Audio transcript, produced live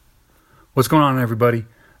What's going on, everybody?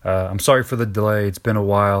 I'm sorry for the delay. It's been a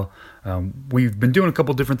while. We've been doing a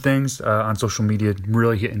couple different things on social media,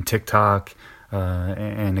 really hitting TikTok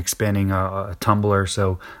and expanding Tumblr,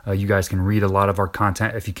 so you guys can read a lot of our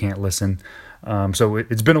content if you can't listen. So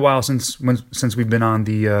it's been a while since we've been on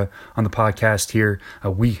the podcast here.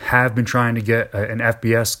 We have been trying to get an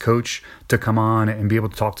FBS coach to come on and be able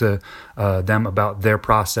to talk to them about their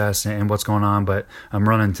process and what's going on, but I'm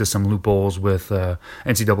running into some loopholes with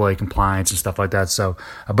NCAA compliance and stuff like that. So,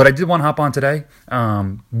 but I did want to hop on today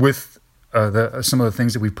with some of the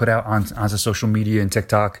things that we've put out onto social media and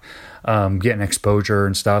TikTok, getting exposure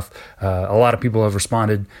and stuff. A lot of people have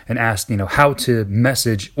responded and asked, how to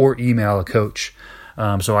message or email a coach.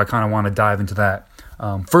 So I kind of want to dive into that.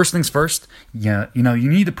 First things first, you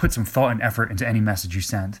need to put some thought and effort into any message you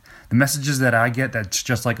send. The messages that I get that's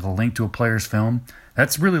just like a link to a player's film,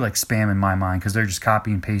 that's really like spam in my mind because they're just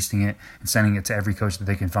copying and pasting it and sending it to every coach that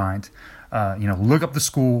they can find. Look up the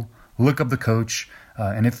school, look up the coach,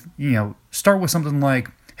 and if, start with something like,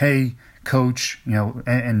 hey, coach,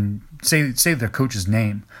 and say their coach's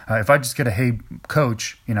name. If I just get a hey,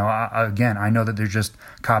 coach, I know that they're just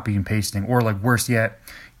copy and pasting, or like worse yet,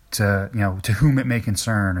 to whom it may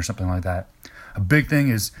concern or something like that. A big thing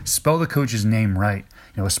is spell the coach's name right.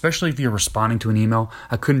 Especially if you're responding to an email.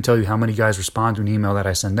 I couldn't tell you how many guys respond to an email that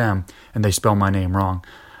I send them and they spell my name wrong.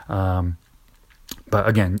 But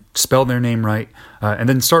again, spell their name right, and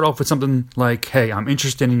then start off with something like, hey, I'm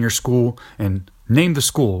interested in your school, and name the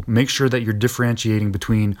school. Make sure that you're differentiating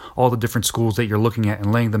between all the different schools that you're looking at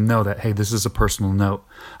and letting them know that, hey, this is a personal note.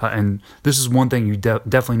 And this is one thing you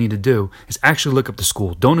definitely need to do is actually look up the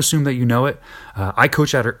school. Don't assume that you know it. I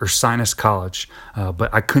coach at Ursinus College,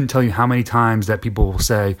 but I couldn't tell you how many times that people will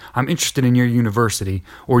say, I'm interested in your university,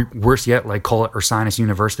 or worse yet, like call it Ursinus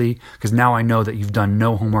University, because now I know that you've done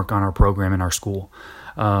no homework on our program in our school.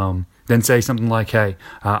 Then say something like, hey,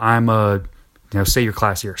 I'm a say your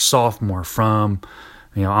class here, sophomore from,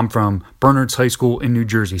 I'm from Bernards High School in New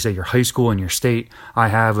Jersey. Say your high school in your state. I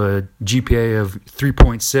have a GPA of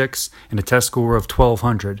 3.6 and a test score of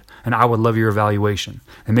 1200, and I would love your evaluation.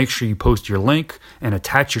 And make sure you post your link and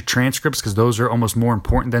attach your transcripts, because those are almost more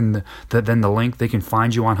important than the link. They can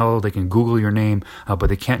find you on Hudl, they can Google your name, but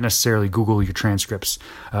they can't necessarily Google your transcripts.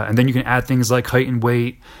 And then you can add things like height and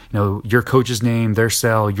weight, your coach's name, their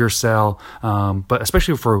cell, your cell, but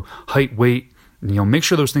especially for height, weight, make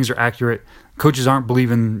sure those things are accurate. Coaches aren't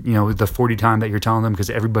believing, the 40 time that you're telling them, because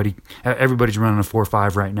everybody's running a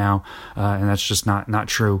 4.5 right now, and that's just not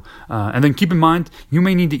true. And then keep in mind, you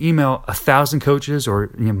may need to email 1,000 coaches or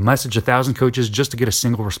message 1,000 coaches just to get a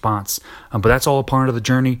single response. But that's all a part of the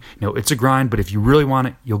journey. It's a grind, but if you really want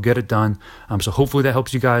it, you'll get it done. So hopefully that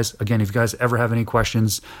helps you guys. Again, if you guys ever have any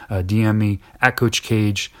questions, DM me at Coach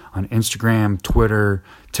Cage on Instagram, Twitter,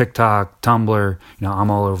 TikTok, Tumblr.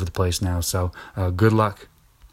 I'm all over the place now. So good luck.